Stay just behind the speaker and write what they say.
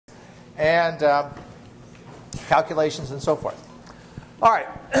and calculations and so forth. All right.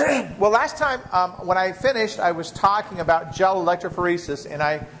 Well, last time when I finished, I was talking about gel electrophoresis, and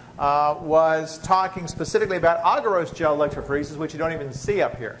I was talking specifically about agarose gel electrophoresis, which you don't even see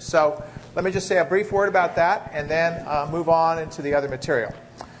up here. So let me just say a brief word about that, and then move on into the other material.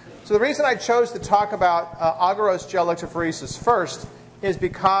 So the reason I chose to talk about agarose gel electrophoresis first is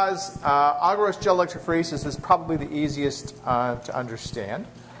because agarose gel electrophoresis is probably the easiest to understand.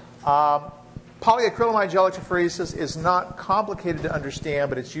 Polyacrylamide gel electrophoresis is not complicated to understand,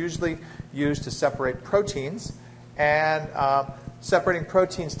 but it's usually used to separate proteins. And separating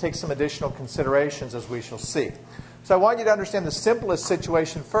proteins takes some additional considerations, as we shall see. So I want you to understand the simplest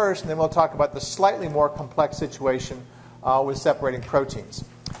situation first, and then we'll talk about the slightly more complex situation with separating proteins.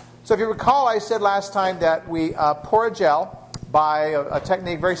 So if you recall, I said last time that we pour a gel by a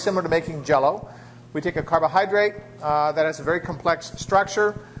technique very similar to making Jell-O. We take a carbohydrate that has a very complex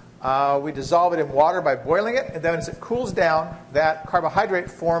structure. We dissolve it in water by boiling it, and then as it cools down, that carbohydrate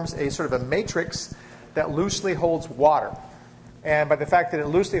forms a sort of a matrix that loosely holds water. And by the fact that it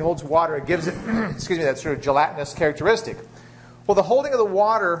loosely holds water, it gives it excuse me, that sort of gelatinous characteristic. Well, the holding of the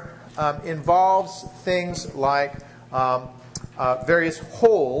water involves things like various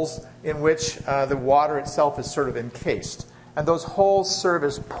holes in which the water itself is sort of encased. And those holes serve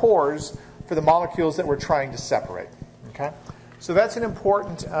as pores for the molecules that we're trying to separate. Okay? So that's an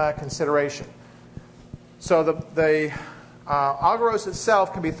important consideration. So the agarose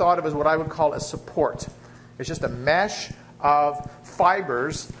itself can be thought of as what I would call a support. It's just a mesh of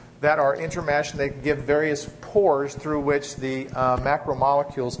fibers that are intermeshed, and they give various pores through which the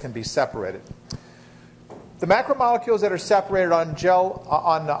macromolecules can be separated. The macromolecules that are separated on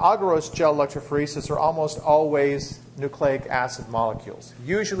agarose gel electrophoresis are almost always nucleic acid molecules,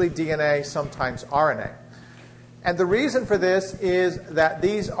 usually DNA, sometimes RNA. And the reason for this is that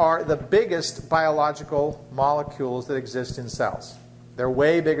these are the biggest biological molecules that exist in cells. They're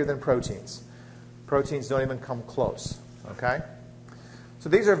way bigger than proteins. Proteins don't even come close. Okay? So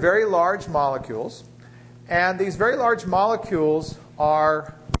these are very large molecules, and these very large molecules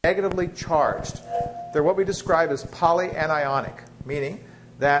are negatively charged. They're what we describe as polyanionic, meaning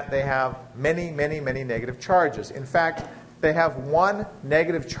that they have many, many, many negative charges. In fact, they have one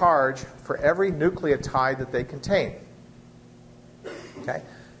negative charge for every nucleotide that they contain. Okay?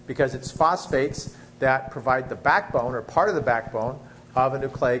 Because it's phosphates that provide the backbone, or part of the backbone, of a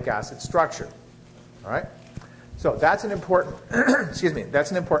nucleic acid structure. All right? So that's an important, excuse me,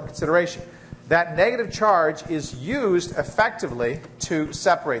 that's an important consideration. That negative charge is used effectively to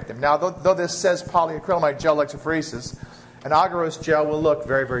separate them. Now, though this says polyacrylamide gel electrophoresis, an agarose gel will look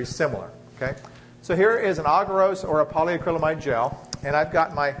very, very similar. Okay? So here is an agarose or a polyacrylamide gel, and I've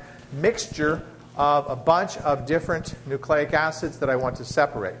got my mixture of a bunch of different nucleic acids that I want to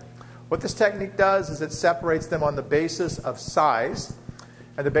separate. What this technique does is it separates them on the basis of size.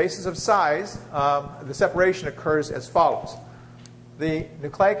 And the basis of size, the separation occurs as follows. The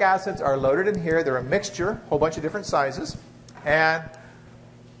nucleic acids are loaded in here. They're a mixture, a whole bunch of different sizes. And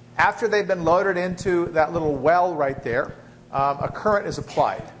after they've been loaded into that little well right there, a current is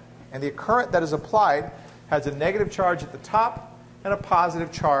applied. And the current that is applied has a negative charge at the top and a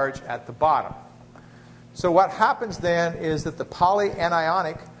positive charge at the bottom. So what happens then is that the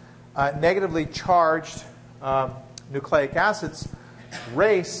polyanionic, negatively charged nucleic acids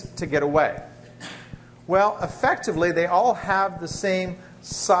race to get away. Well, effectively, they all have the same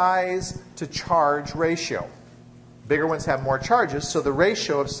size to charge ratio. Bigger ones have more charges, so the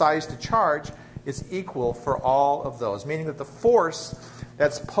ratio of size to charge is equal for all of those, meaning that the force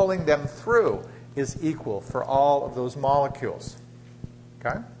that's pulling them through is equal for all of those molecules.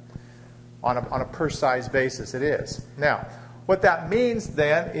 Okay? On a per size basis, it is. Now, what that means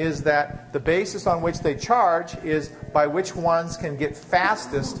then is that the basis on which they charge is by which ones can get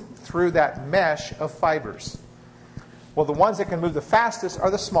fastest through that mesh of fibers. Well, the ones that can move the fastest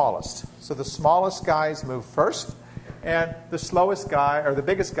are the smallest. So the smallest guys move first, and the slowest guy, or the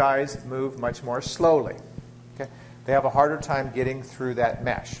biggest guys, move much more slowly. Okay? They have a harder time getting through that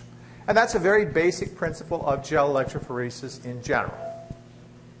mesh. And that's a very basic principle of gel electrophoresis in general.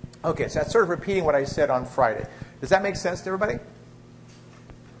 Okay, so that's sort of repeating what I said on Friday. Does that make sense to everybody?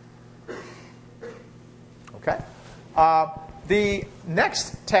 Okay. The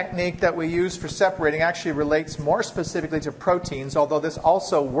next technique that we use for separating actually relates more specifically to proteins, although this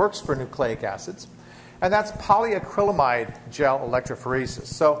also works for nucleic acids. And that's polyacrylamide gel electrophoresis.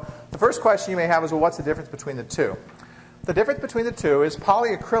 So the first question you may have is, well, what's the difference between the two? The difference between the two is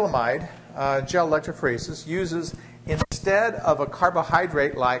polyacrylamide gel electrophoresis uses, instead of a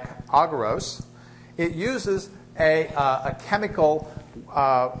carbohydrate like agarose, it uses a chemical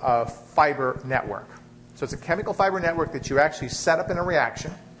fiber network. So it's a chemical fiber network that you actually set up in a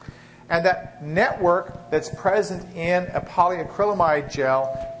reaction. And that network that's present in a polyacrylamide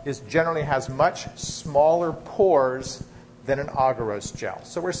gel generally has much smaller pores than an agarose gel.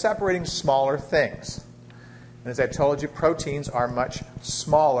 So we're separating smaller things. And as I told you, proteins are much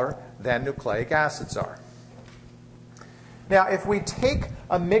smaller than nucleic acids are. Now, if we take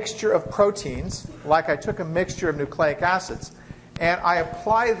a mixture of proteins, like I took a mixture of nucleic acids, and I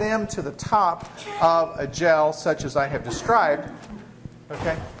apply them to the top of a gel such as I have described,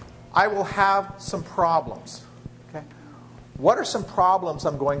 okay, I will have some problems. Okay? What are some problems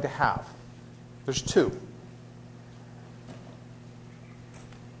I'm going to have? There's two.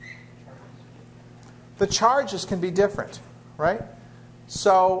 The charges can be different, right?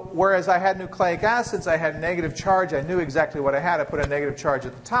 So whereas I had nucleic acids, I had negative charge, I knew exactly what I had, I put a negative charge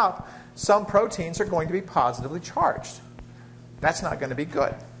at the top, some proteins are going to be positively charged. That's not going to be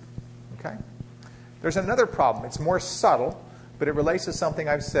good. Okay? There's another problem. It's more subtle, but it relates to something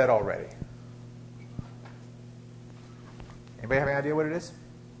I've said already. Anybody have any idea what it is?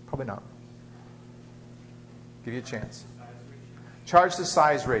 Probably not. Give you a chance. Charge to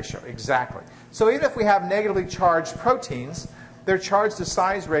size ratio, exactly. So even if we have negatively charged proteins, their charge to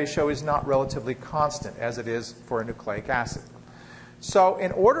size ratio is not relatively constant as it is for a nucleic acid. So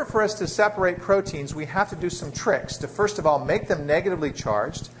in order for us to separate proteins, we have to do some tricks to, first of all, make them negatively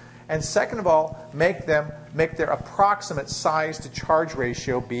charged, and second of all, make their approximate size to charge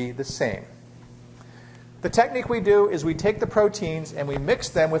ratio be the same. The technique we do is we take the proteins and we mix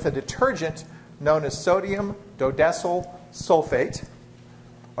them with a detergent known as sodium dodecyl sulfate,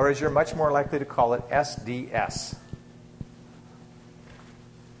 or as you're much more likely to call it, SDS.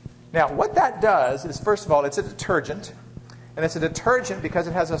 Now, what that does is, first of all, it's a detergent. And it's a detergent because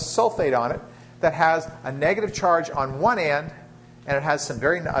it has a sulfate on it that has a negative charge on one end, and it has a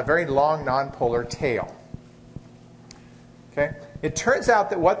very long nonpolar tail. Okay? It turns out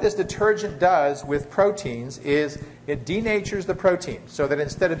that what this detergent does with proteins is it denatures the protein so that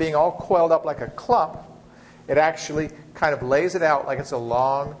instead of being all coiled up like a clump, it actually kind of lays it out like it's a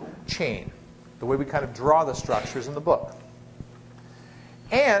long chain, the way we kind of draw the structures in the book.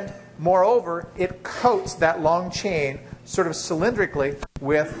 And moreover, it coats that long chain sort of cylindrically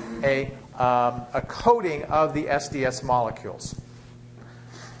with a coating of the SDS molecules.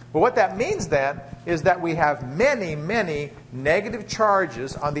 But what that means then is that we have many, many negative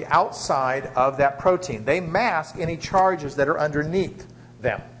charges on the outside of that protein. They mask any charges that are underneath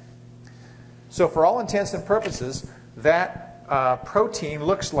them. So for all intents and purposes, that protein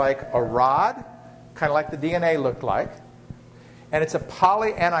looks like a rod, kind of like the DNA looked like. And it's a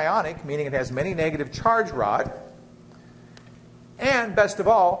polyanionic, meaning it has many negative charge rod. And best of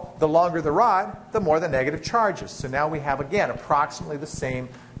all, the longer the rod, the more the negative charges. So now we have, again, approximately the same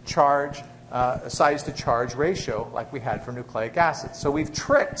charge, size to charge ratio like we had for nucleic acids. So we've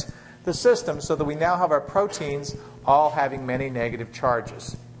tricked the system so that we now have our proteins all having many negative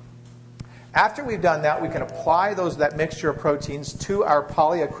charges. After we've done that, we can apply that mixture of proteins to our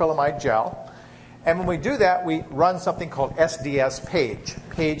polyacrylamide gel. And when we do that, we run something called SDS page.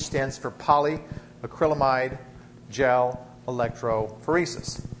 PAGE stands for polyacrylamide gel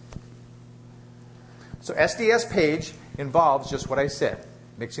electrophoresis. So SDS page involves just what I said,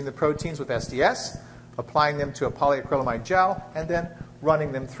 mixing the proteins with SDS, applying them to a polyacrylamide gel, and then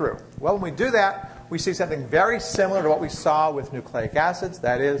running them through. Well, when we do that, we see something very similar to what we saw with nucleic acids.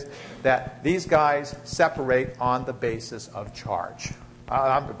 That is, that these guys separate on the basis of charge.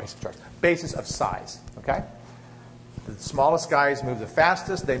 Basis of size. Okay? The smallest guys move the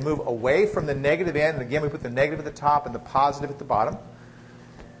fastest. They move away from the negative end. And again, we put the negative at the top and the positive at the bottom.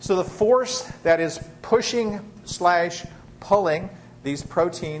 So the force that is pushing / pulling these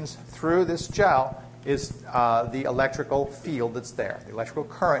proteins through this gel is the electrical field that's there. The electrical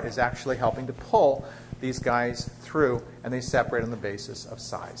current is actually helping to pull these guys through, and they separate on the basis of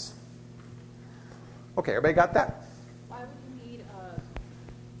size. Okay, everybody got that? Why would you need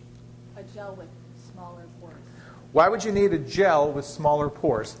a gel with smaller pores? Why would you need a gel with smaller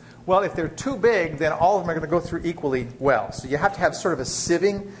pores? Well, if they're too big, then all of them are going to go through equally well. So you have to have sort of a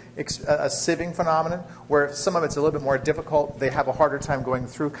sieving phenomenon, where if some of it's a little bit more difficult, they have a harder time going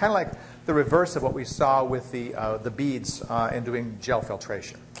through, kind of like the reverse of what we saw with the beads in doing gel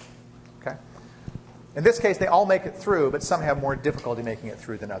filtration. Okay? In this case, they all make it through, but some have more difficulty making it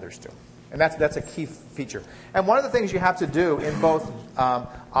through than others do. And that's a key feature. And one of the things you have to do in both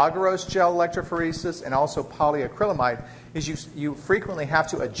agarose gel electrophoresis and also polyacrylamide is you frequently have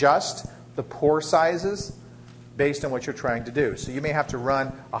to adjust the pore sizes based on what you're trying to do. So you may have to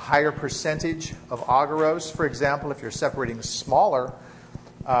run a higher percentage of agarose, for example, if you're separating smaller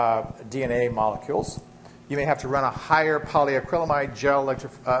DNA molecules. You may have to run a higher polyacrylamide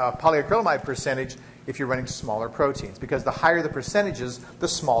polyacrylamide percentage if you're running smaller proteins, because the higher the percentages, the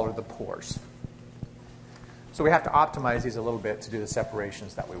smaller the pores. So we have to optimize these a little bit to do the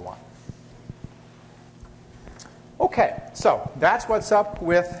separations that we want. Okay, so that's what's up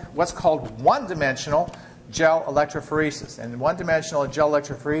with what's called one-dimensional gel electrophoresis. And one-dimensional gel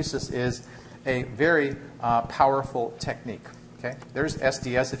electrophoresis is a very powerful technique. Okay? There's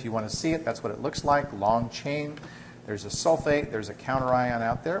SDS if you want to see it. That's what it looks like, long chain. There's a sulfate. There's a counterion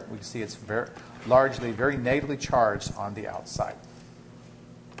out there. We can see it's largely very negatively charged on the outside.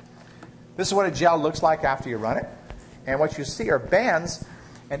 This is what a gel looks like after you run it. And what you see are bands,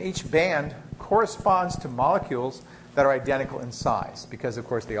 and each band corresponds to molecules that are identical in size because, of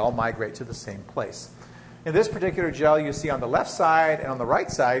course, they all migrate to the same place. In this particular gel, you see on the left side and on the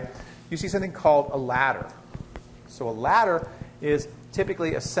right side, you see something called a ladder. So a ladder is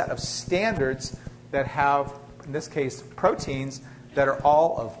typically a set of standards that have, in this case, proteins that are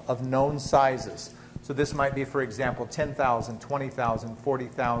all of known sizes. So this might be, for example, 10,000, 20,000,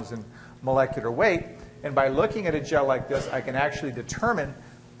 40,000 molecular weight. And by looking at a gel like this, I can actually determine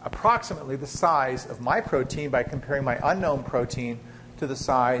approximately the size of my protein by comparing my unknown protein to the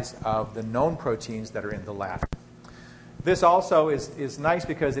size of the known proteins that are in the ladder. This also is nice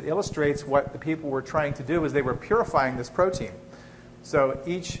because it illustrates what the people were trying to do as they were purifying this protein. So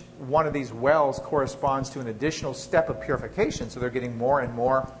each one of these wells corresponds to an additional step of purification, so they're getting more and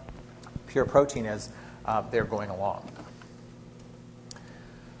more pure protein as they're going along.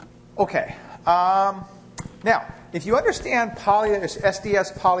 Okay. Now, if you understand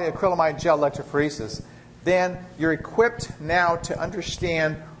SDS polyacrylamide gel electrophoresis, then you're equipped now to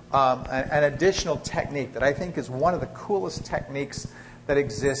understand an additional technique that I think is one of the coolest techniques that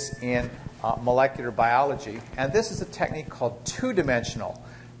exists in molecular biology. And this is a technique called two-dimensional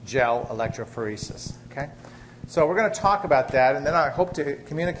gel electrophoresis. Okay? So we're going to talk about that, and then I hope to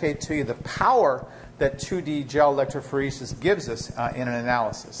communicate to you the power that 2D gel electrophoresis gives us in an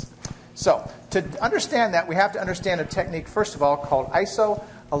analysis. So to understand that, we have to understand a technique, first of all, called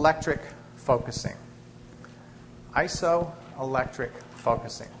isoelectric focusing. Isoelectric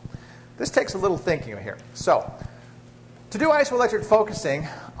focusing. This takes a little thinking here. So to do isoelectric focusing,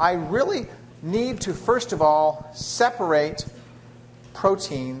 I really need to, first of all, separate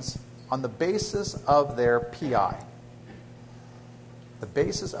proteins on the basis of their PI. The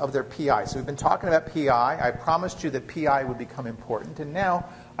basis of their PI. So we've been talking about PI. I promised you that PI would become important, and now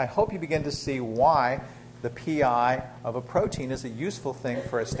I hope you begin to see why the PI of a protein is a useful thing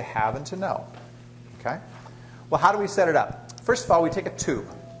for us to have and to know. Okay? Well, how do we set it up? First of all, we take a tube.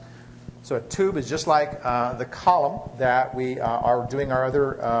 So a tube is just like the column that we are doing our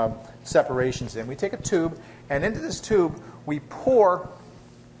other separations in. We take a tube, and into this tube we pour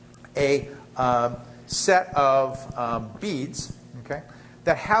a set of beads, okay,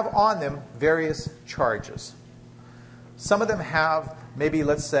 that have on them various charges. Some of them have maybe,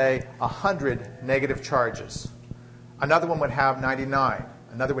 let's say, 100 negative charges. Another one would have 99.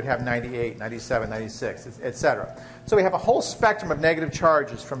 Another would have 98, 97, 96, etc. So we have a whole spectrum of negative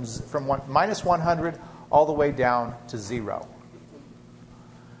charges from minus 100 all the way down to 0.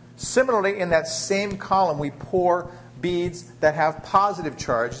 Similarly, in that same column, we pour beads that have positive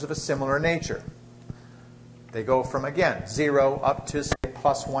charges of a similar nature. They go from, again, 0 up to, say,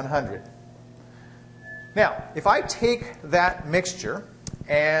 plus 100. Now, if I take that mixture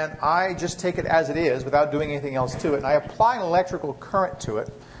and I just take it as it is without doing anything else to it, and I apply an electrical current to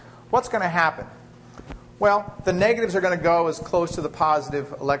it, what's going to happen? Well, the negatives are going to go as close to the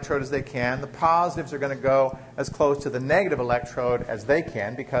positive electrode as they can. The positives are going to go as close to the negative electrode as they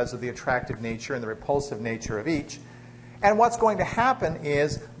can because of the attractive nature and the repulsive nature of each. And what's going to happen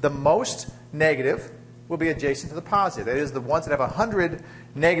is the most negative will be adjacent to the positive. That is, the ones that have 100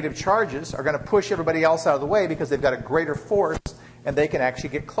 negative charges are going to push everybody else out of the way because they've got a greater force and they can actually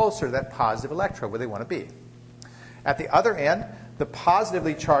get closer to that positive electrode where they want to be. At the other end, the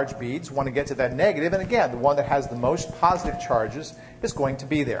positively charged beads want to get to that negative, and again, the one that has the most positive charges is going to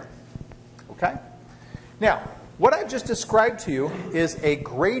be there. Okay? Now, what I've just described to you is a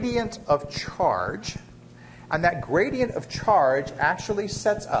gradient of charge, and that gradient of charge actually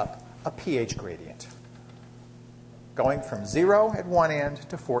sets up a pH gradient, going from 0 at one end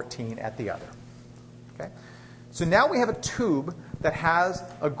to 14 at the other. Okay? So now we have a tube that has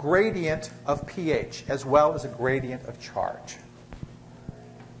a gradient of pH as well as a gradient of charge.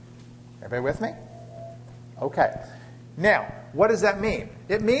 Everybody with me? Okay. Now, what does that mean?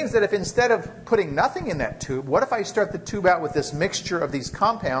 It means that if instead of putting nothing in that tube, what if I start the tube out with this mixture of these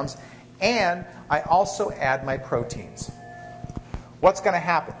compounds and I also add my proteins? what's going to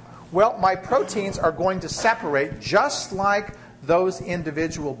happen? Well, my proteins are going to separate just like those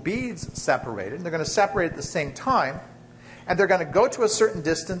individual beads separated. They're going to separate at the same time, and they're going to go to a certain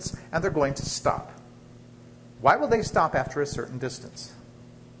distance, and they're going to stop. Why will they stop after a certain distance?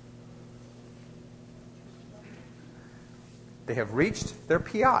 They have reached their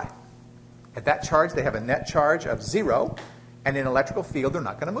pi. At that charge, they have a net charge of 0, and in an electrical field, they're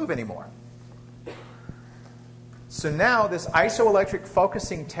not going to move anymore. So now this isoelectric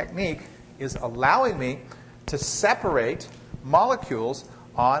focusing technique is allowing me to separate molecules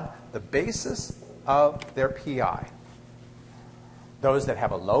on the basis of their pi. Those that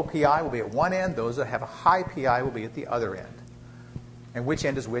have a low pi will be at one end. Those that have a high pi will be at the other end. And which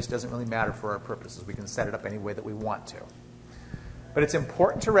end is which doesn't really matter for our purposes. We can set it up any way that we want to. But it's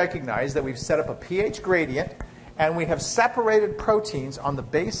important to recognize that we've set up a pH gradient, and we have separated proteins on the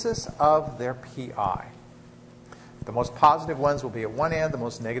basis of their pi. The most positive ones will be at one end. The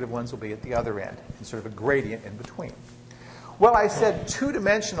most negative ones will be at the other end, and sort of a gradient in between. Well, I said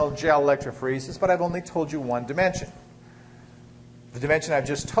two-dimensional gel electrophoresis, but I've only told you one dimension. The dimension I've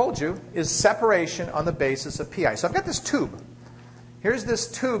just told you is separation on the basis of pi. So I've got this tube. Here's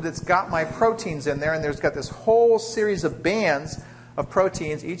this tube that's got my proteins in there, and there's got this whole series of bands of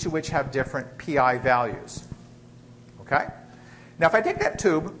proteins, each of which have different pi values. Okay? Now, if I take that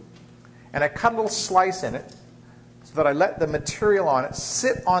tube and I cut a little slice in it so that I let the material on it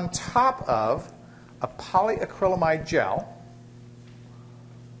sit on top of a polyacrylamide gel,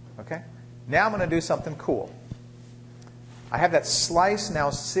 okay? Now I'm going to do something cool. I have that slice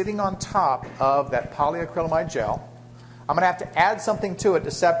now sitting on top of that polyacrylamide gel. I'm going to have to add something to it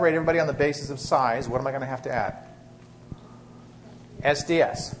to separate everybody on the basis of size. What am I going to have to add?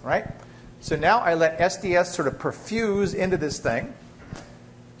 SDS, right? So now I let SDS sort of perfuse into this thing.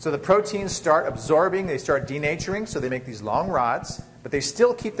 So the proteins start absorbing, they start denaturing, so they make these long rods, but they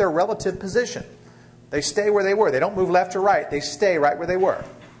still keep their relative position. They stay where they were. They don't move left or right. They stay right where they were.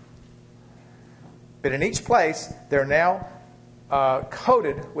 But in each place, they're now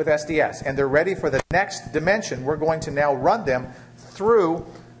coated with SDS, and they're ready for the next dimension. We're going to now run them through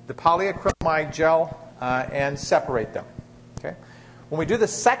the polyacrylamide gel and separate them. Okay? When we do the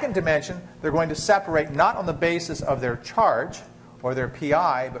second dimension, they're going to separate not on the basis of their charge or their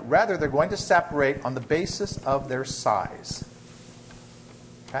pi, but rather they're going to separate on the basis of their size.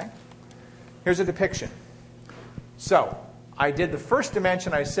 Okay? Here's a depiction. So I did the first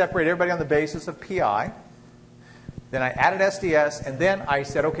dimension. I separated everybody on the basis of pi. Then I added SDS, and then I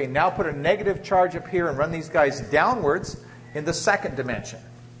said, okay, now put a negative charge up here and run these guys downwards in the second dimension.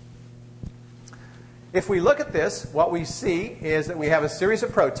 If we look at this, what we see is that we have a series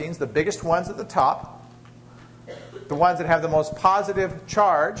of proteins, the biggest ones at the top, the ones that have the most positive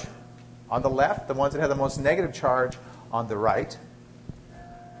charge on the left, the ones that have the most negative charge on the right.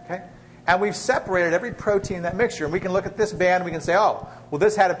 Okay? And we've separated every protein in that mixture. And we can look at this band and we can say, oh, well,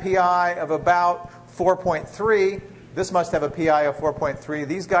 this had a pi of about 4.3. This must have a pi of 4.3.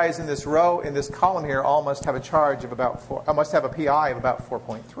 These guys in this row, in this column here, all must have a charge of about must have a pi of about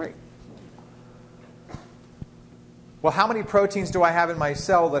 4.3. Well, how many proteins do I have in my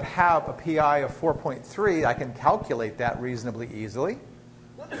cell that have a pi of 4.3? I can calculate that reasonably easily.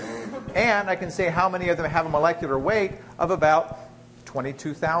 And I can say how many of them have a molecular weight of about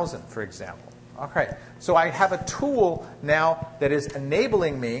 22,000, for example. Okay, so I have a tool now that is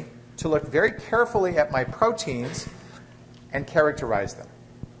enabling me to look very carefully at my proteins and characterize them.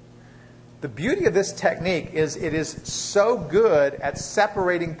 The beauty of this technique is it is so good at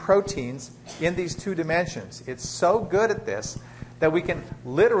separating proteins in these two dimensions. It's so good at this that we can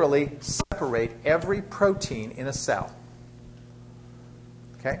literally separate every protein in a cell.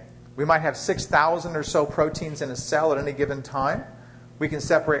 Okay? We might have 6,000 or so proteins in a cell at any given time. We can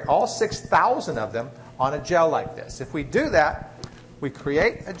separate all 6,000 of them on a gel like this. If we do that, we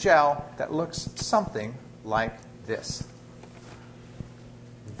create a gel that looks something like this.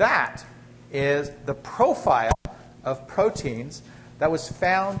 That is the profile of proteins that was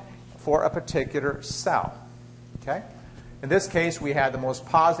found for a particular cell. Okay? In this case, we had the most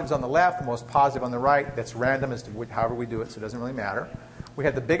positives on the left, the most positive on the right. That's random as to however we do it, so it doesn't really matter. We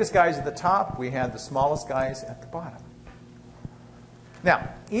had the biggest guys at the top. We had the smallest guys at the bottom. Now,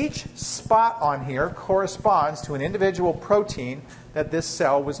 each spot on here corresponds to an individual protein that this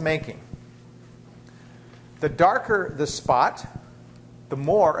cell was making. The darker the spot, the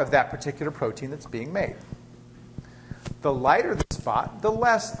more of that particular protein that's being made. The lighter the spot, the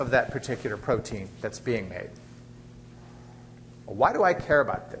less of that particular protein that's being made. Well, why do I care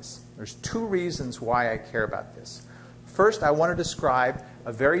about this? There's two reasons why I care about this. First, I want to describe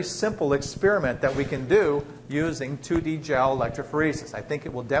a very simple experiment that we can do using 2D gel electrophoresis. I think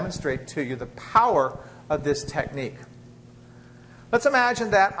it will demonstrate to you the power of this technique. Let's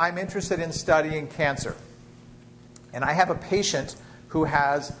imagine that I'm interested in studying cancer, and I have a patient who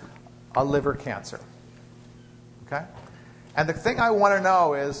has a liver cancer. Okay? And the thing I want to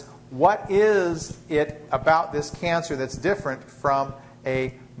know is, what is it about this cancer that's different from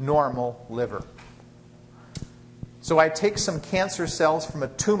a normal liver? So I take some cancer cells from a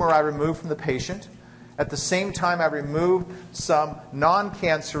tumor I removed from the patient. At the same time, I remove some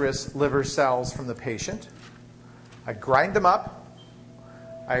non-cancerous liver cells from the patient. I grind them up.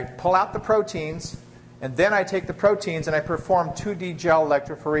 I pull out the proteins. And then I take the proteins and I perform 2D gel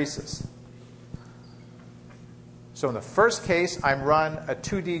electrophoresis. So in the first case, I run a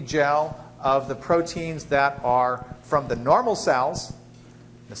 2D gel of the proteins that are from the normal cells.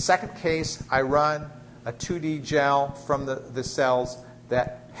 In the second case, I run a 2D gel from the cells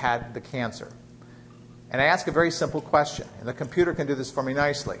that had the cancer. And I ask a very simple question, and the computer can do this for me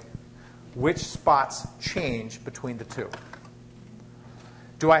nicely. Which spots change between the two?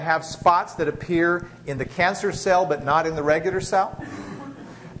 Do I have spots that appear in the cancer cell but not in the regular cell?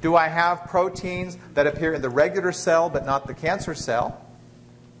 Do I have proteins that appear in the regular cell but not the cancer cell?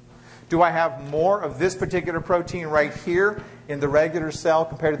 Do I have more of this particular protein right here in the regular cell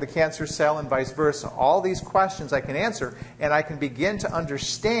compared to the cancer cell, and vice versa? All these questions I can answer, and I can begin to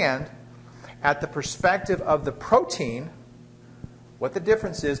understand at the perspective of the protein what the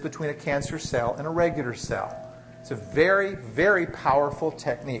difference is between a cancer cell and a regular cell. It's a very, very powerful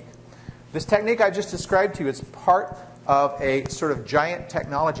technique. This technique I just described to you is part of a sort of giant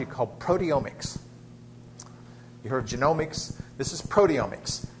technology called proteomics. You heard of genomics. This is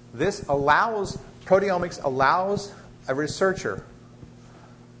proteomics. Proteomics allows a researcher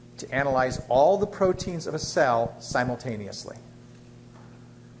to analyze all the proteins of a cell simultaneously.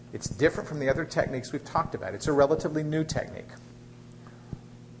 It's different from the other techniques we've talked about. It's a relatively new technique.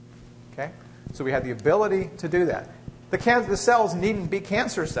 Okay? So we have the ability to do that. The cells needn't be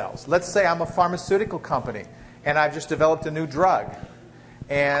cancer cells. Let's say I'm a pharmaceutical company and I've just developed a new drug.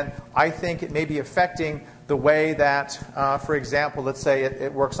 And I think it may be affecting the way that, for example, let's say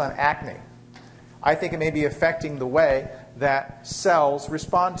it works on acne. I think it may be affecting the way that cells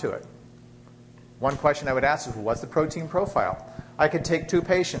respond to it. One question I would ask is, well, what's the protein profile? I could take two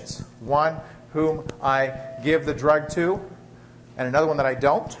patients, one whom I give the drug to and another one that I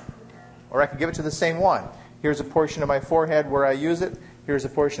don't. Or I could give it to the same one. Here's a portion of my forehead where I use it. Here's a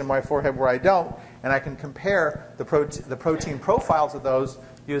portion of my forehead where I don't. And I can compare the protein profiles of those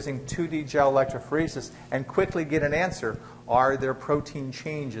using 2D gel electrophoresis and quickly get an answer. Are there protein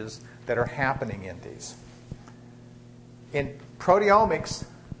changes that are happening in these? In proteomics,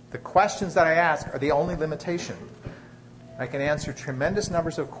 the questions that I ask are the only limitation. I can answer tremendous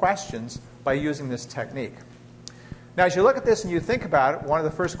numbers of questions by using this technique. Now, as you look at this and you think about it, one of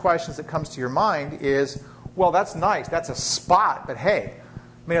the first questions that comes to your mind is, well, that's nice. That's a spot. But hey,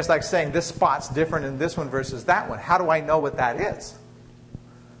 I mean, it's like saying this spot's different in this one versus that one. How do I know what that is?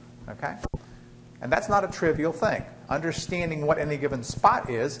 Okay? And that's not a trivial thing. Understanding what any given spot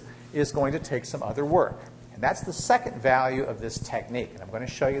is going to take some other work. And that's the second value of this technique. And I'm going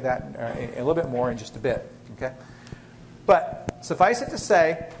to show you that a little bit more in just a bit. Okay? But suffice it to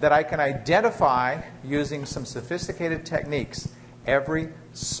say that I can identify, using some sophisticated techniques, every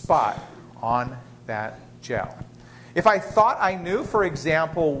spot on that gel. If I thought I knew, for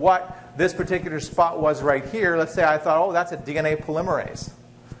example, what this particular spot was right here, let's say I thought, oh, that's a DNA polymerase.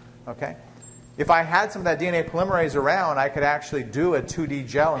 Okay? If I had some of that DNA polymerase around, I could actually do a 2D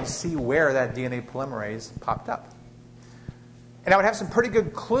gel and see where that DNA polymerase popped up. And I would have some pretty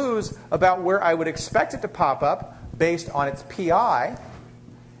good clues about where I would expect it to pop up based on its PI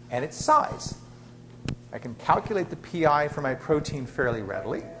and its size. I can calculate the PI for my protein fairly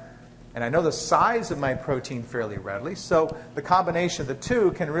readily. And I know the size of my protein fairly readily. So the combination of the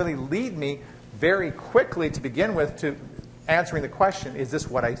two can really lead me very quickly to begin with to answering the question, is this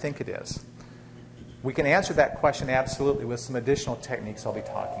what I think it is? We can answer that question absolutely with some additional techniques I'll be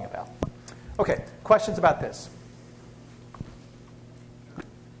talking about. Okay, questions about this?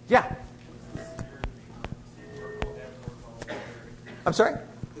 Yeah? I'm sorry?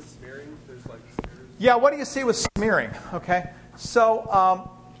 The smearing, there's like smears. Yeah, what do you see with smearing? Okay, so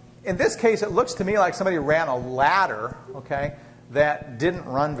in this case, it looks to me like somebody ran a ladder, okay, that didn't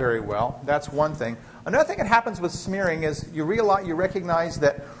run very well. That's one thing. Another thing that happens with smearing is you recognize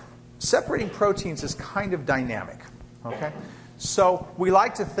that separating proteins is kind of dynamic, okay? So we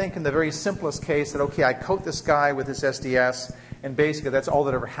like to think in the very simplest case that, okay, I coat this guy with this SDS, and basically that's all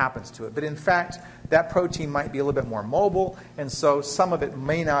that ever happens to it. But in fact, that protein might be a little bit more mobile, and so some of it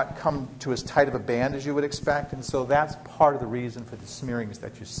may not come to as tight of a band as you would expect, and so that's part of the reason for the smearings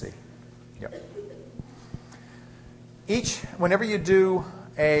that you see. Yep. Whenever you do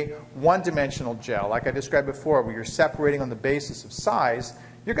a one-dimensional gel, like I described before, where you're separating on the basis of size,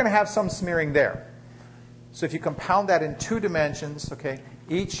 you're going to have some smearing there. So if you compound that in 2 dimensions, okay,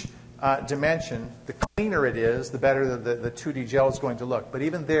 each dimension, the cleaner it is, the better the 2D gel is going to look. But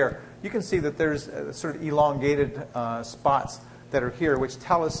even there, you can see that there's sort of elongated spots that are here, which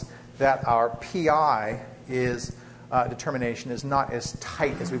tell us that our PI determination is not as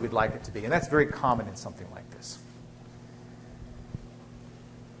tight as we would like it to be. And that's very common in something like this.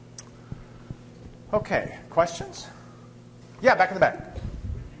 Okay, questions? Yeah, back in the back. When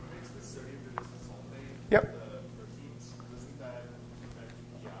you mix the sodium to this sulfate, Yep. the proteins, doesn't that affect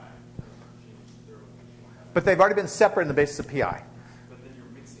the PI? Change their location? But they've already been separated on the basis of PI. But then you're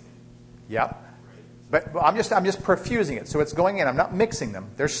mixing it, Yep. right? But I'm just perfusing it. So it's going in. I'm not mixing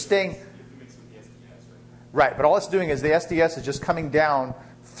them. They're staying. You have to mix with the SDS, Right. But all it's doing is the SDS is just coming down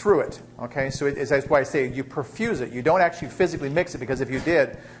through it. Okay. So that's why I say you perfuse it. You don't actually physically mix it, because if you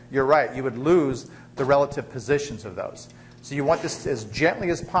did, you're right, you would lose the relative positions of those. So you want this as gently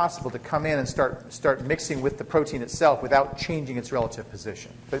as possible to come in and start mixing with the protein itself without changing its relative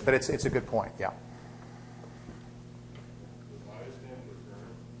position. But it's a good point. Yeah.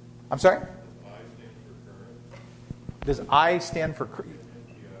 I'm sorry? Does I stand for current?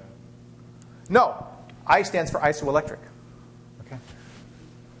 No. I stands for isoelectric. Okay.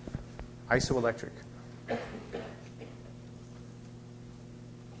 Isoelectric.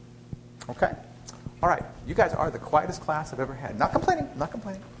 Okay. All right. You guys are the quietest class I've ever had. Not complaining. Not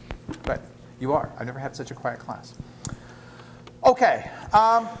complaining. But you are. I've never had such a quiet class. Okay.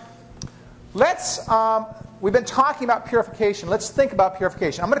 We've been talking about purification. Let's think about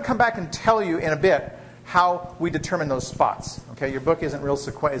purification. I'm going to come back and tell you in a bit how we determine those spots. Okay, your book isn't real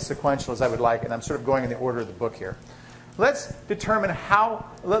as sequential as I would like, and I'm sort of going in the order of the book here. Let's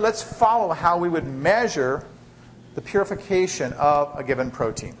follow how we would measure the purification of a given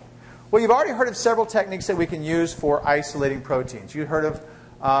protein. Well, you've already heard of several techniques that we can use for isolating proteins. You heard of,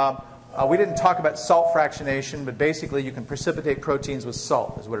 we didn't talk about salt fractionation, but basically you can precipitate proteins with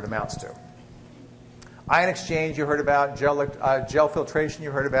salt is what it amounts to. Ion exchange you heard about, gel filtration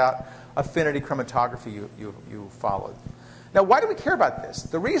you heard about, affinity chromatography you followed. Now, why do we care about this?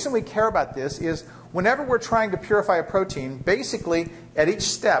 The reason we care about this is whenever we're trying to purify a protein, basically at each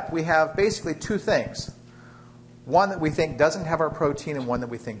step we have basically 2 things. One that we think doesn't have our protein and one that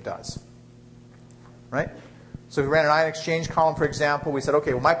we think does. Right? So if we ran an ion exchange column, for example, we said,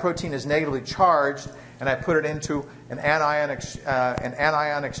 okay, well, my protein is negatively charged, and I put it into an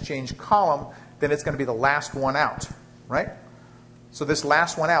anion exchange column, then it's going to be the last one out. Right? So this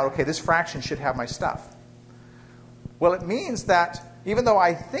last one out, okay, this fraction should have my stuff. Well, it means that even though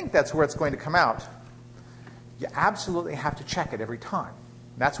I think that's where it's going to come out, you absolutely have to check it every time.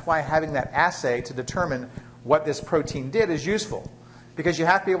 That's why having that assay to determine what this protein did is useful. Because you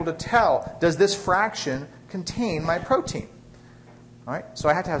have to be able to tell, does this fraction contain my protein? All right? So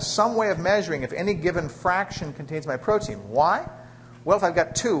I have to have some way of measuring if any given fraction contains my protein. Why? Well, if I've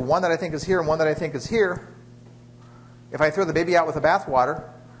got 2, one that I think is here and one that I think is here, if I throw the baby out with the bathwater,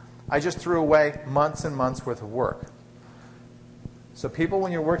 I just threw away months and months worth of work. So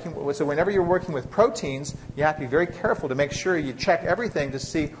whenever you're working with proteins, you have to be very careful to make sure you check everything to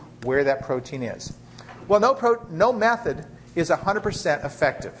see where that protein is. Well, no method is 100%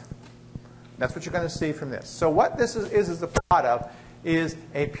 effective. That's what you're going to see from this. So what this is the plot of is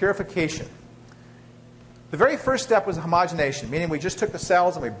a purification. The very first step was homogenation, meaning we just took the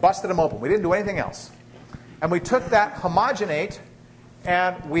cells and we busted them open. We didn't do anything else. And we took that homogenate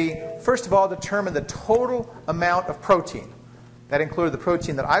and we, first of all, determined the total amount of protein. That included the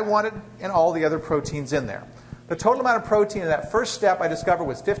protein that I wanted and all the other proteins in there. The total amount of protein in that first step I discovered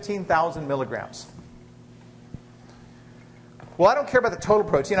was 15,000 milligrams. Well, I don't care about the total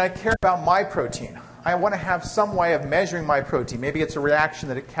protein. I care about my protein. I want to have some way of measuring my protein. Maybe it's a reaction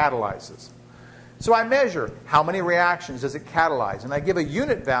that it catalyzes. So I measure how many reactions does it catalyze, and I give a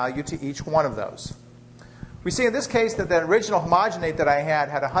unit value to each one of those. We see in this case that the original homogenate that I had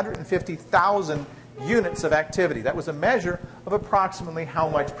 150,000 units of activity. That was a measure of approximately how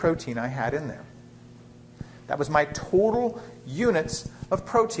much protein I had in there. That was my total units of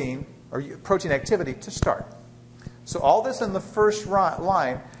protein, or protein activity, to start. So all this in the first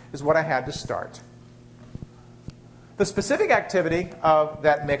line is what I had to start. The specific activity of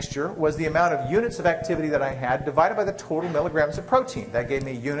that mixture was the amount of units of activity that I had divided by the total milligrams of protein. That gave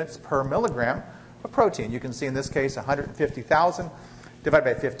me units per milligram of protein. You can see in this case 150,000 divided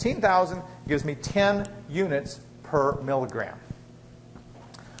by 15,000 gives me 10 units per milligram.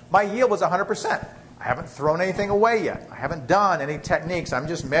 My yield was 100%. I haven't thrown anything away yet. I haven't done any techniques. I'm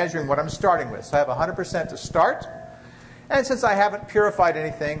just measuring what I'm starting with. So I have 100% to start. And since I haven't purified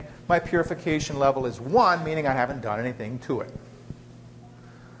anything, my purification level is 1, meaning I haven't done anything to it.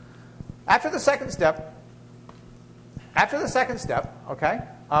 After the second step, okay,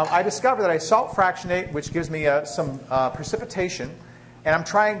 I discover that I salt fractionate, which gives me some precipitation, and I'm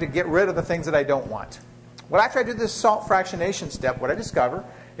trying to get rid of the things that I don't want. Well, after I do this salt fractionation step, what I discover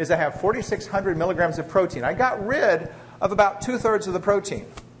is I have 4,600 milligrams of protein. I got rid of about 2/3 of the protein.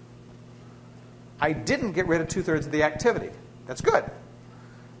 I didn't get rid of 2/3 of the activity. That's good.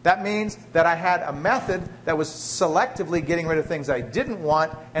 That means that I had a method that was selectively getting rid of things I didn't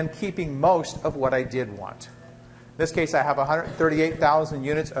want and keeping most of what I did want. In this case, I have 138,000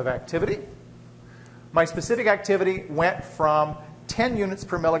 units of activity. My specific activity went from 10 units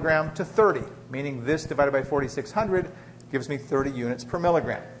per milligram to 30, meaning this divided by 4,600 gives me 30 units per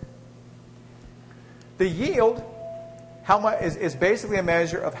milligram. The yield is basically a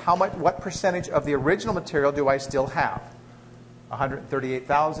measure of what percentage of the original material do I still have.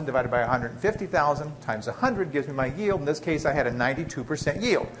 138,000 divided by 150,000 times 100 gives me my yield. In this case, I had a 92%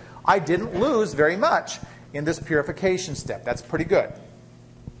 yield. I didn't lose very much in this purification step. That's pretty good.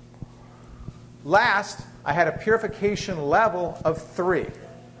 Last, I had a purification level of 3.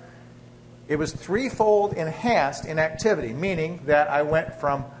 It was threefold enhanced in activity, meaning that I went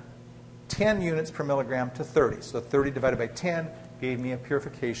from 10 units per milligram to 30. So 30 divided by 10 gave me a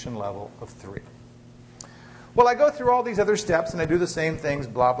purification level of 3. Well, I go through all these other steps and I do the same things,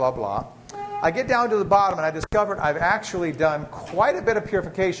 blah, blah, blah. I get down to the bottom and I discovered I've actually done quite a bit of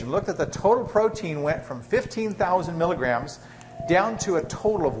purification. Look that the total protein went from 15,000 milligrams down to a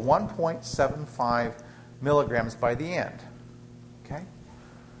total of 1.75 milligrams by the end. Okay?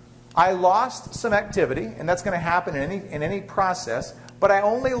 I lost some activity, and that's going to happen in any process, but I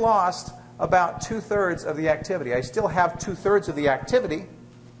only lost about 2/3 of the activity. I still have 2/3 of the activity.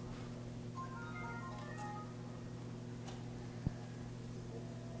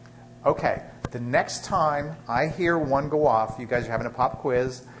 Okay, the next time I hear one go off, you guys are having a pop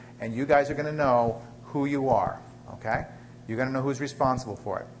quiz, and you guys are going to know who you are. Okay? You're going to know who's responsible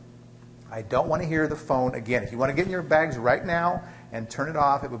for it. I don't want to hear the phone again. If you want to get in your bags right now and turn it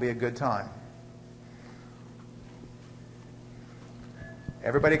off, it would be a good time.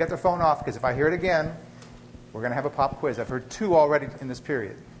 Everybody got their phone off, because if I hear it again, we're going to have a pop quiz. I've heard 2 already in this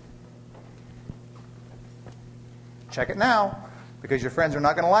period. Check it now, because your friends are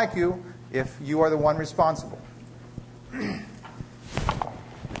not going to like you if you are the one responsible.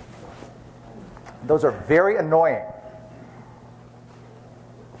 Those are very annoying.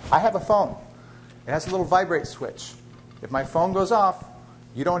 I have a phone. It has a little vibrate switch. If my phone goes off,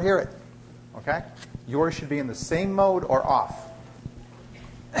 you don't hear it. Okay? Yours should be in the same mode or off.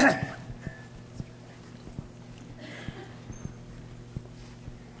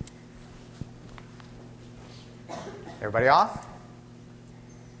 Everybody off?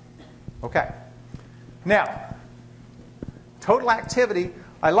 Okay. Now, total activity,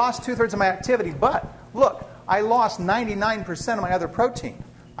 I lost 2/3 of my activity, but look, I lost 99% of my other protein.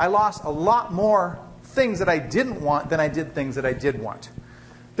 I lost a lot more things that I didn't want than I did things that I did want.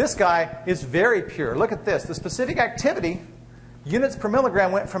 This guy is very pure. Look at this. The specific activity, units per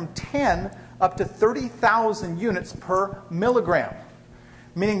milligram, went from 10 up to 30,000 units per milligram,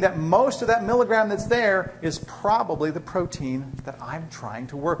 meaning that most of that milligram that's there is probably the protein that I'm trying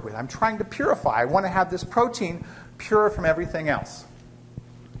to work with. I'm trying to purify. I want to have this protein pure from everything else.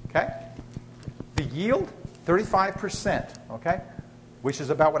 Okay? The yield, 35%. Okay? Which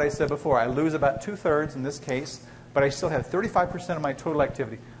is about what I said before. I lose about 2/3 in this case, but I still have 35% of my total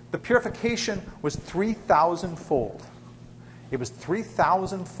activity. The purification was 3,000-fold. It was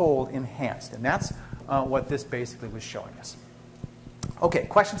 3,000-fold enhanced, and that's what this basically was showing us. Okay,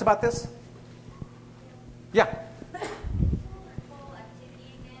 questions about this? Yeah?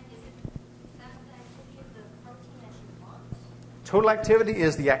 Total activity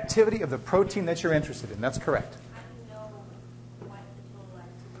is the activity of the protein that you're interested in. That's correct.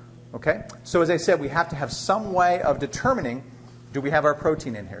 Okay, so as I said, we have to have some way of determining, do we have our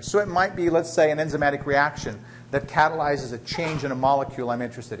protein in here? So it might be, let's say, an enzymatic reaction that catalyzes a change in a molecule I'm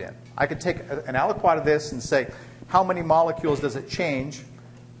interested in. I could take an aliquot of this and say, how many molecules does it change?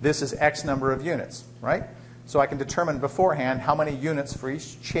 This is X number of units, right? So I can determine beforehand how many units for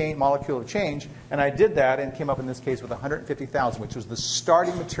each molecule of change, and I did that and came up in this case with 150,000, which was the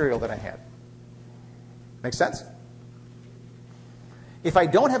starting material that I had. Make sense? If I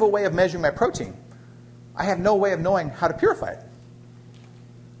don't have a way of measuring my protein, I have no way of knowing how to purify it.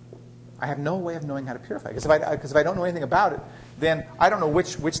 I have no way of knowing how to purify it. Because if I don't know anything about it, then I don't know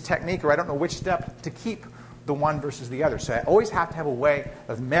which technique or I don't know which step to keep the one versus the other. So I always have to have a way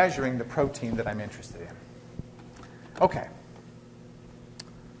of measuring the protein that I'm interested in. Okay.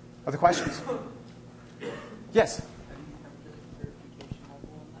 Other questions? Yes?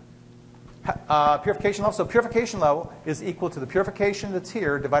 Purification level. So purification level is equal to the purification that's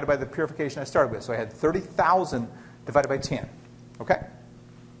here divided by the purification I started with. So I had 30,000 divided by 10. Okay?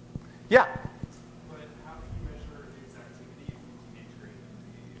 Yeah? But how can you measure its activity in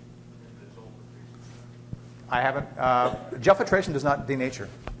the gel filtration? I haven't. Gel filtration does not denature.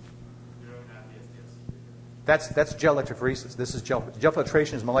 You don't have the SDS. That's gel electrophoresis. This is gel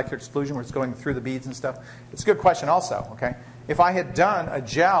filtration is molecular exclusion where it's going through the beads and stuff. It's a good question also, okay? If I had done a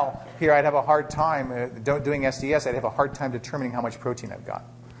gel here, I'd have a hard time doing SDS. I'd have a hard time determining how much protein I've got.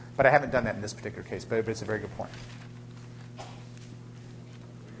 But I haven't done that in this particular case, but it's a very good point.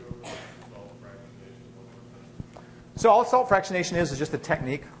 So all salt fractionation is just a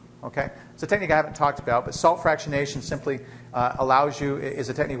technique, okay? It's a technique I haven't talked about, but salt fractionation simply is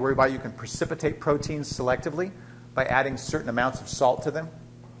a technique whereby you can precipitate proteins selectively by adding certain amounts of salt to them,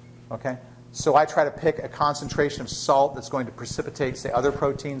 okay? So I try to pick a concentration of salt that's going to precipitate, say, other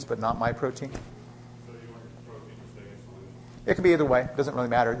proteins, but not my protein. So you want your protein to stay in solution? It can be either way. It doesn't really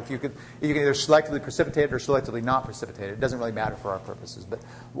matter. You can either selectively precipitate it or selectively not precipitate it. It doesn't really matter for our purposes, but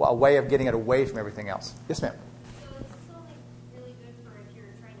a way of getting it away from everything else. Yes, ma'am? So it's only really good for if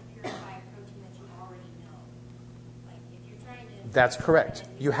you're trying to purify a protein that you already know. Like if you're trying to... That's correct.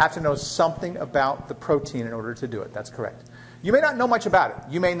 You have to know something about the protein in order to do it. That's correct. You may not know much about it.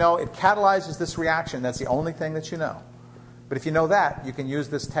 You may know it catalyzes this reaction. That's the only thing that you know. But if you know that, you can use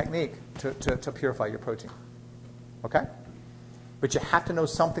this technique to purify your protein. Okay? But you have to know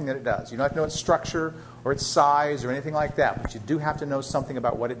something that it does. You don't have to know its structure or its size or anything like that. But you do have to know something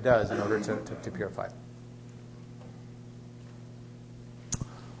about what it does in order to purify it.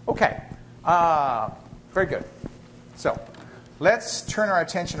 Okay. Very good. So let's turn our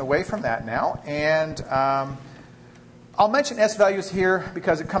attention away from that now. And I'll mention S values here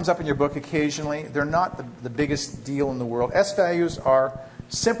because it comes up in your book occasionally. They're not the biggest deal in the world. S values are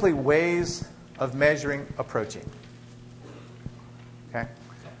simply ways of measuring a protein. Okay?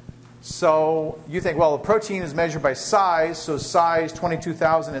 So you think, well, a protein is measured by size, so size,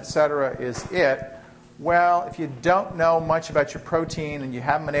 22,000, etc. is it. Well, if you don't know much about your protein and you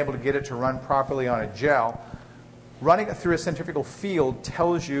haven't been able to get it to run properly on a gel, running it through a centrifugal field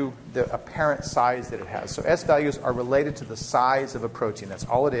tells you the apparent size that it has. So S values are related to the size of a protein. That's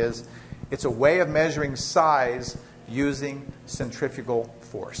all it is. It's a way of measuring size using centrifugal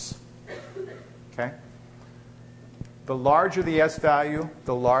force. Okay? The larger the S value,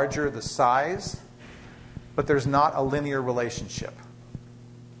 the larger the size, but there's not a linear relationship.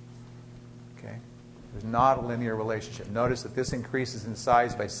 Okay? There's not a linear relationship. Notice that this increases in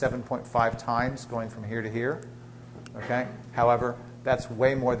size by 7.5 times going from here to here. Okay? However, that's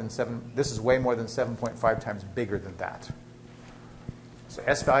way more than this is way more than 7.5 times bigger than that. So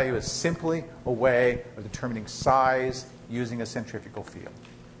S value is simply a way of determining size using a centrifugal field.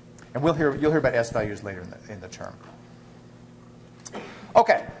 And you'll hear about S values later in the term.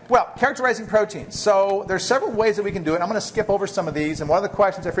 Okay, well, characterizing proteins. So there's several ways that we can do it. I'm going to skip over some of these. And one of the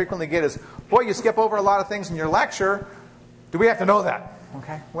questions I frequently get is, boy, you skip over a lot of things in your lecture. Do we have to know that?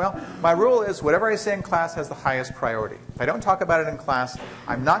 Okay, well, my rule is whatever I say in class has the highest priority. If I don't talk about it in class,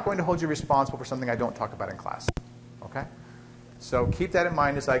 I'm not going to hold you responsible for something I don't talk about in class. Okay? So keep that in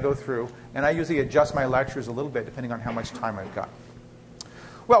mind as I go through. And I usually adjust my lectures a little bit depending on how much time I've got.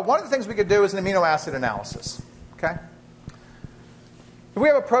 Well, one of the things we could do is an amino acid analysis. Okay? If we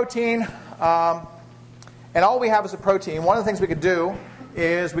have a protein, and all we have is a protein, one of the things we could do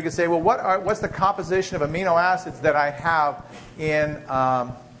is we could say, well, what's the composition of amino acids that I have in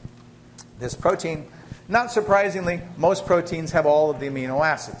this protein? Not surprisingly, most proteins have all of the amino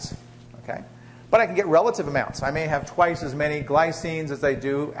acids. Okay? But I can get relative amounts. I may have twice as many glycines as I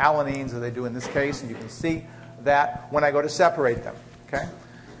do alanines as I do in this case, and you can see that when I go to separate them. Okay?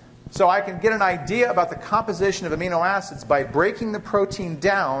 So I can get an idea about the composition of amino acids by breaking the protein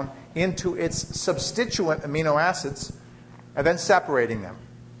down into its substituent amino acids and then separating them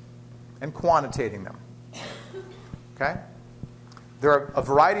and quantitating them. Okay? There are a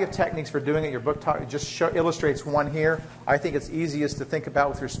variety of techniques for doing it. Your book just illustrates one here. I think it's easiest to think about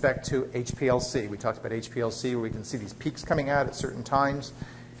with respect to HPLC. We talked about HPLC where we can see these peaks coming out at certain times.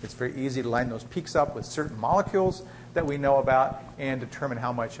 It's very easy to line those peaks up with certain molecules that we know about and determine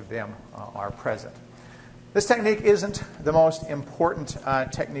how much of them are present. This technique isn't the most important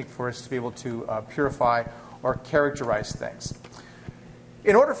technique for us to be able to purify or characterize things.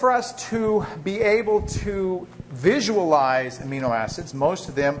 In order for us to be able to visualize amino acids, most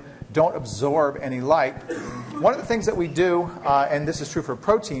of them don't absorb any light. One of the things that we do, and this is true for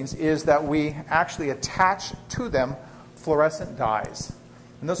proteins, is that we actually attach to them fluorescent dyes.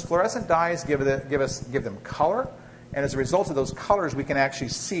 And those fluorescent dyes give them color, and as a result of those colors, we can actually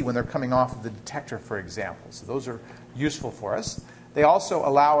see when they're coming off of the detector, for example. So those are useful for us. They also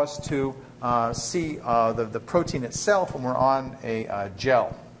allow us to see the protein itself when we're on a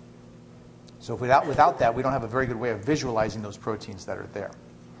gel. So without that, we don't have a very good way of visualizing those proteins that are there.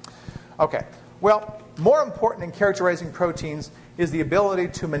 Okay, well, more important in characterizing proteins is the ability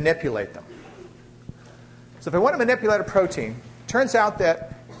to manipulate them. So if I want to manipulate a protein, it turns out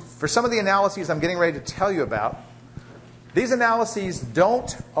that for some of the analyses I'm getting ready to tell you about, these analyses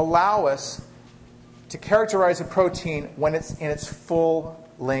don't allow us to characterize a protein when it's in its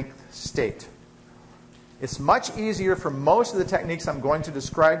full-length state. It's much easier for most of the techniques I'm going to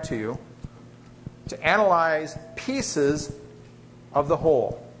describe to you to analyze pieces of the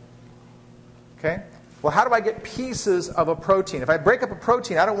whole. Okay? Well, how do I get pieces of a protein? If I break up a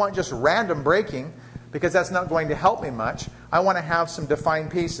protein, I don't want just random breaking because that's not going to help me much. I want to have some defined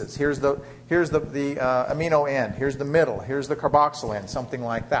pieces. Here's the amino end. Here's the middle. Here's the carboxyl end, something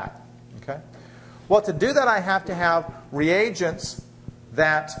like that. Okay? Well, to do that, I have to have reagents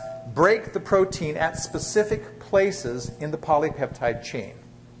that break the protein at specific places in the polypeptide chain.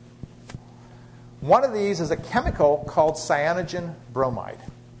 One of these is a chemical called cyanogen bromide.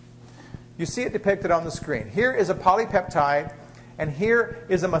 You see it depicted on the screen. Here is a polypeptide, and here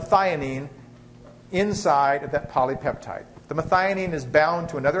is a methionine inside of that polypeptide. The methionine is bound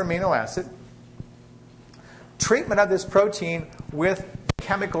to another amino acid. Treatment of this protein with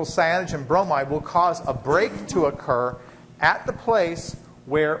chemical cyanogen bromide will cause a break to occur at the place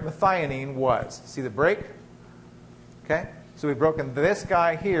where methionine was. See the break? Okay? So we've broken this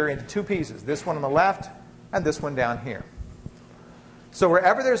guy here into two pieces, this one on the left and this one down here. So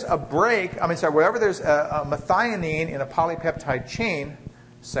wherever there's a break, wherever there's a methionine in a polypeptide chain,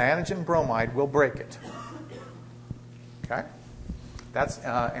 cyanogen bromide will break it. Okay? That's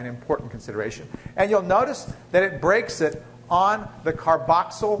an important consideration. And you'll notice that it breaks it on the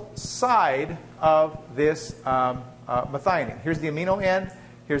carboxyl side of this methionine. Here's the amino end.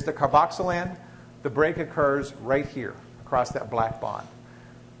 Here's the carboxyl end. The break occurs right here across that black bond.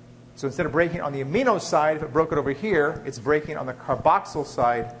 So instead of breaking on the amino side, if it broke it over here, it's breaking on the carboxyl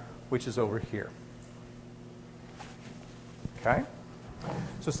side, which is over here. Okay?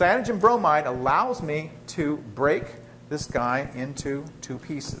 So cyanogen bromide allows me to break this guy into two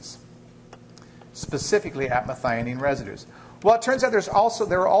pieces, specifically at methionine residues. Well, it turns out there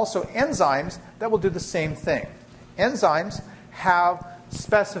are also enzymes that will do the same thing. Enzymes have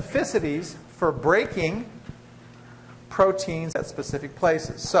specificities for breaking proteins at specific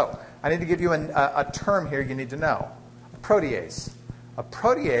places. So I need to give you a term here you need to know. A protease. A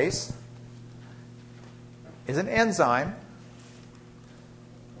protease is an enzyme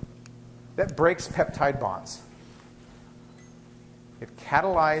that breaks peptide bonds. It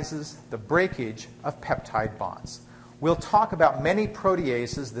catalyzes the breakage of peptide bonds. We'll talk about many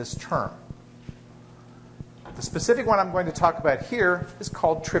proteases this term. The specific one I'm going to talk about here is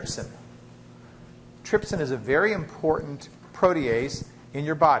called trypsin. Trypsin is a very important protease in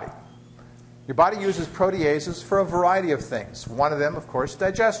your body. Your body uses proteases for a variety of things. One of them, of course,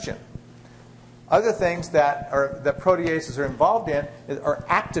 digestion. Other things that proteases are involved in are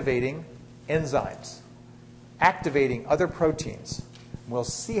activating enzymes, activating other proteins. We'll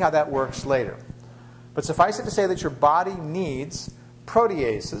see how that works later. But suffice it to say that your body needs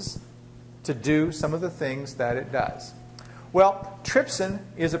proteases to do some of the things that it does. Well, trypsin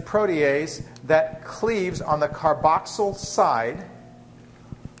is a protease that cleaves on the carboxyl side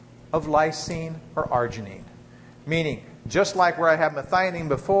of lysine or arginine. Meaning, just like where I have methionine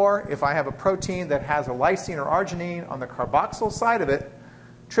before, if I have a protein that has a lysine or arginine on the carboxyl side of it,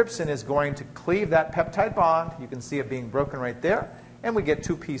 trypsin is going to cleave that peptide bond. You can see it being broken right there, and we get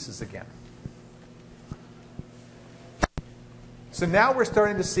two pieces again. So now we're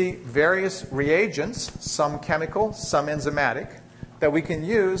starting to see various reagents, some chemical, some enzymatic, that we can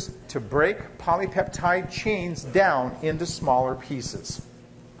use to break polypeptide chains down into smaller pieces.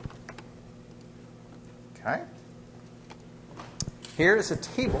 Okay? Here is a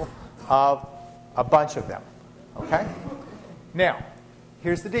table of a bunch of them. Okay? Now,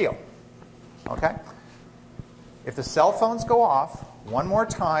 here's the deal. Okay? If the cell phones go off one more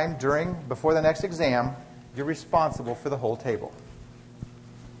time before the next exam, you're responsible for the whole table.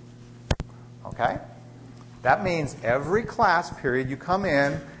 Okay? That means every class period you come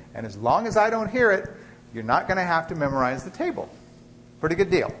in, and as long as I don't hear it, you're not going to have to memorize the table. Pretty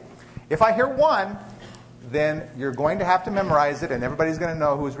good deal. If I hear 1, then you're going to have to memorize it, and everybody's going to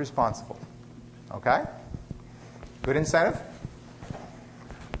know who's responsible. Okay? Good incentive?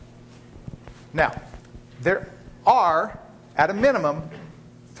 Now, there are, at a minimum,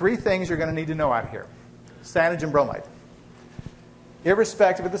 3 things you're going to need to know out here. Cyanogen bromide.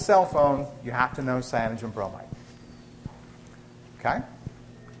 Irrespective of the cell phone, you have to know cyanogen bromide. Okay?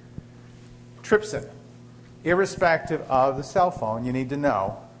 Trypsin. Irrespective of the cell phone, you need to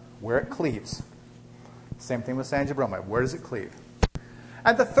know where it cleaves. Same thing with cyanogen bromide. Where does it cleave?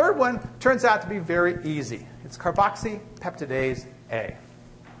 And the third one turns out to be very easy. It's carboxypeptidase A.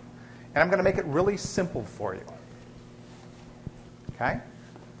 And I'm going to make it really simple for you. Okay?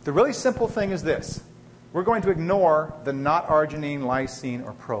 The really simple thing is this. We're going to ignore the not arginine, lysine,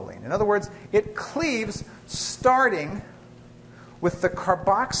 or proline. In other words, it cleaves starting with the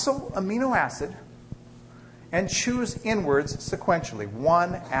carboxyl amino acid and chews inwards sequentially,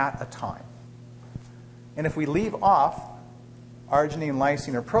 one at a time. And if we leave off arginine,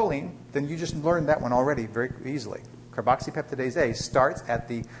 lysine, or proline, then you just learned that one already very easily. Carboxypeptidase A starts at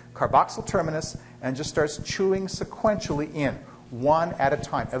the carboxyl terminus and just starts chewing sequentially in, one at a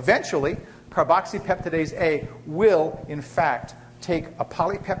time. Eventually, carboxypeptidase A will, in fact, take a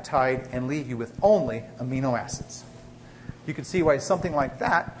polypeptide and leave you with only amino acids. You can see why something like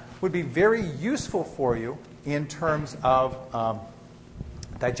that would be very useful for you in terms of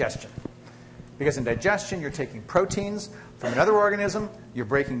digestion. Because in digestion, you're taking proteins from another organism, you're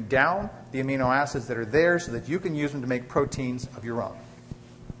breaking down the amino acids that are there so that you can use them to make proteins of your own.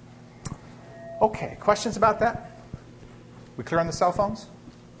 Okay, questions about that? We clear on the cell phones?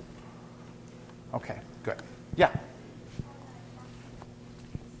 Okay, good. Yeah?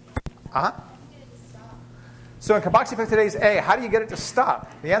 Uh-huh. So in carboxypeptidase A, how do you get it to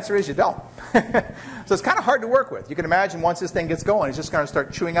stop? The answer is you don't. So it's kind of hard to work with. You can imagine once this thing gets going, it's just going to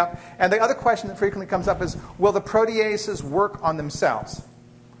start chewing up. And the other question that frequently comes up is, will the proteases work on themselves?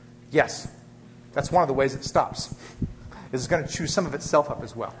 Yes. That's one of the ways it stops. It's going to chew some of itself up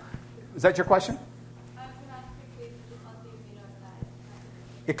as well. Is that your question?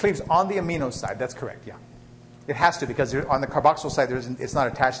 It cleaves on the amino side. That's correct, yeah. It has to, because on the carboxyl side, it's not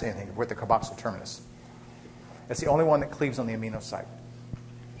attached to anything with the carboxyl terminus. It's the only one that cleaves on the amino side.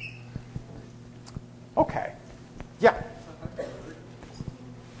 Okay. Yeah?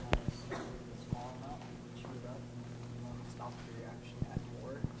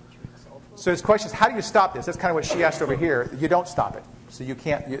 So his question is, how do you stop this? That's kind of what she asked over here. You don't stop it. So you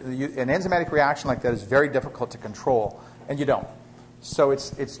can't. An enzymatic reaction like that is very difficult to control, and you don't. So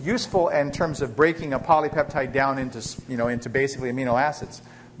it's useful in terms of breaking a polypeptide down into basically amino acids.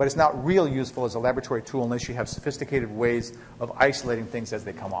 But it's not real useful as a laboratory tool unless you have sophisticated ways of isolating things as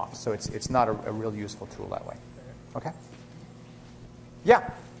they come off. So it's not a real useful tool that way. Okay? Yeah? I know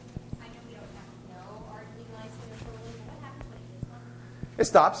we don't have to know arginine, lysine, or proline. What happens when it gets on? It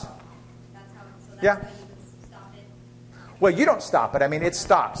stops. That's how Yeah. you would stop it. Well, you don't stop it. I mean, it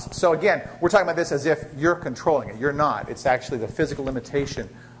stops. So again, we're talking about this as if you're controlling it. You're not. It's actually the physical limitation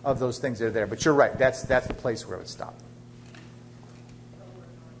of those things that are there. But you're right. That's the place where it would stop.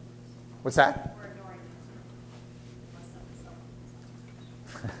 What's that?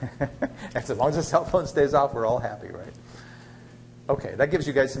 As long as the cell phone stays off, we're all happy, right? Okay, that gives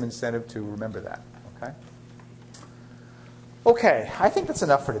you guys some incentive to remember that. Okay? Okay, I think that's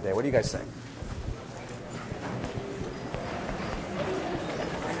enough for today. What do you guys think?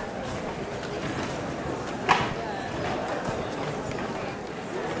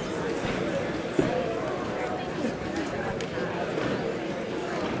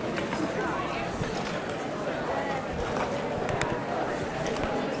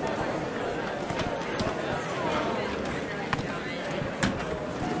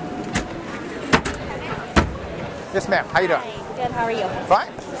 Yes, ma'am. How you doing? Hi. Good. How are you?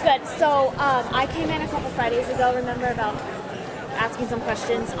 Fine. Good. So I came in a couple Fridays ago. Remember about asking some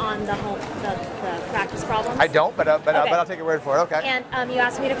questions on the practice problems? I don't, but Okay. I'll take your word for it. Okay. And you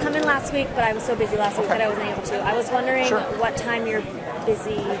asked me to come in last week, but I was so busy last week that I wasn't able to. I was wondering Sure. what time you're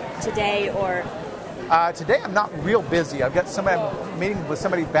busy today, or Today I'm not real busy. I've got I'm meeting with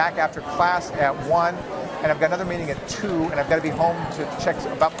somebody back after class at 1, and I've got another meeting at 2, and I've got to be home to check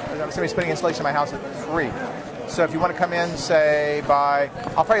about somebody's putting installation in my house at 3. So if you want to come in, say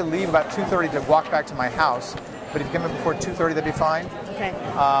I'll probably leave about 2:30 to walk back to my house. But if you come in before 2:30, that'd be fine. okay.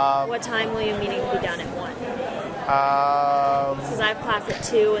 What time will your meeting be done at 1? Because I have class at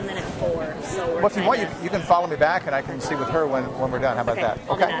 2 and then at 4. So we're Well, if you want, kinda- you can follow me back, and I can see with her when we're done. How about Okay, that?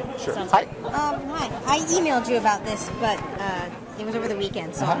 I'll do that. Sure. Sounds Hi. good. Hi. I emailed you about this, but it was over the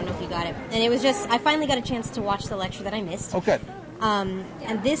weekend, so I don't know if you got it. And it was just, I finally got a chance to watch the lecture that I missed. Oh, good.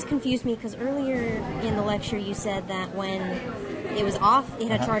 And this confused me because earlier in the lecture you said that when it was off, it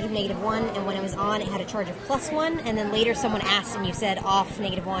had a charge of -1, and when it was on, it had a charge of +1, and then later someone asked and you said off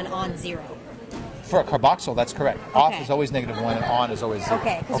 -1, on 0. For a carboxyl, that's correct. Off Okay. is always -1, and on is always 0.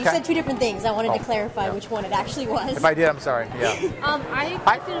 Okay, because you said two different things. I wanted to clarify which one it actually was. If I did, I'm sorry. Yeah. I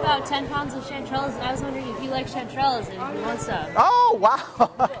collected about 10 pounds of chanterelles, and I was wondering if you like chanterelles and if you want some. Oh, wow.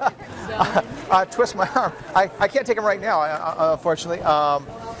 Twist my arm. I can't take them right now, unfortunately.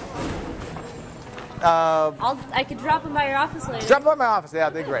 I could drop them by your office later. Drop by my office. Yeah,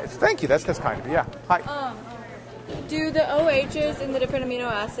 they're great. Thank you. That's kind of you. Yeah. Hi. Do the OHs and the different amino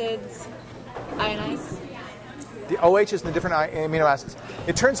acids ionize? The OHs and the different amino acids.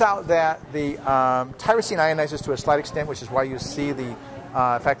 It turns out that the tyrosine ionizes to a slight extent, which is why you see the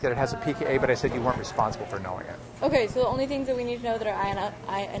fact that it has a pKa, but I said you weren't responsible for knowing it. Okay, so the only things that we need to know that are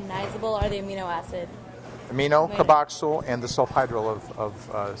ionizable are the amino acid. Amino, carboxyl, and the sulfhydryl of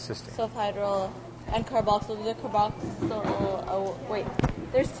cysteine. Sulfhydryl and carboxyl. The carboxyl, oh, wait.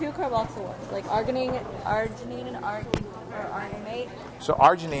 There's 2 carboxyl ones, like arginine and arginate. So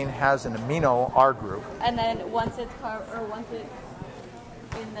arginine has an amino R group. And then once it's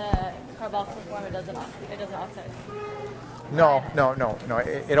in the carboxyl form, it doesn't oxidize. No.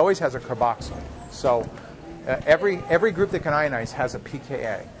 It always has a carboxyl. So every group that can ionize has a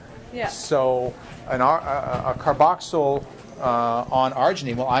pKa. Yeah. So a carboxyl on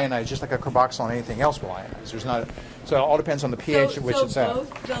arginine will ionize just like a carboxyl on anything else will ionize. So it all depends on the pH at which it's at. So both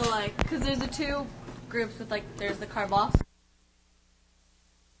the because there's the 2 groups with there's the carboxyl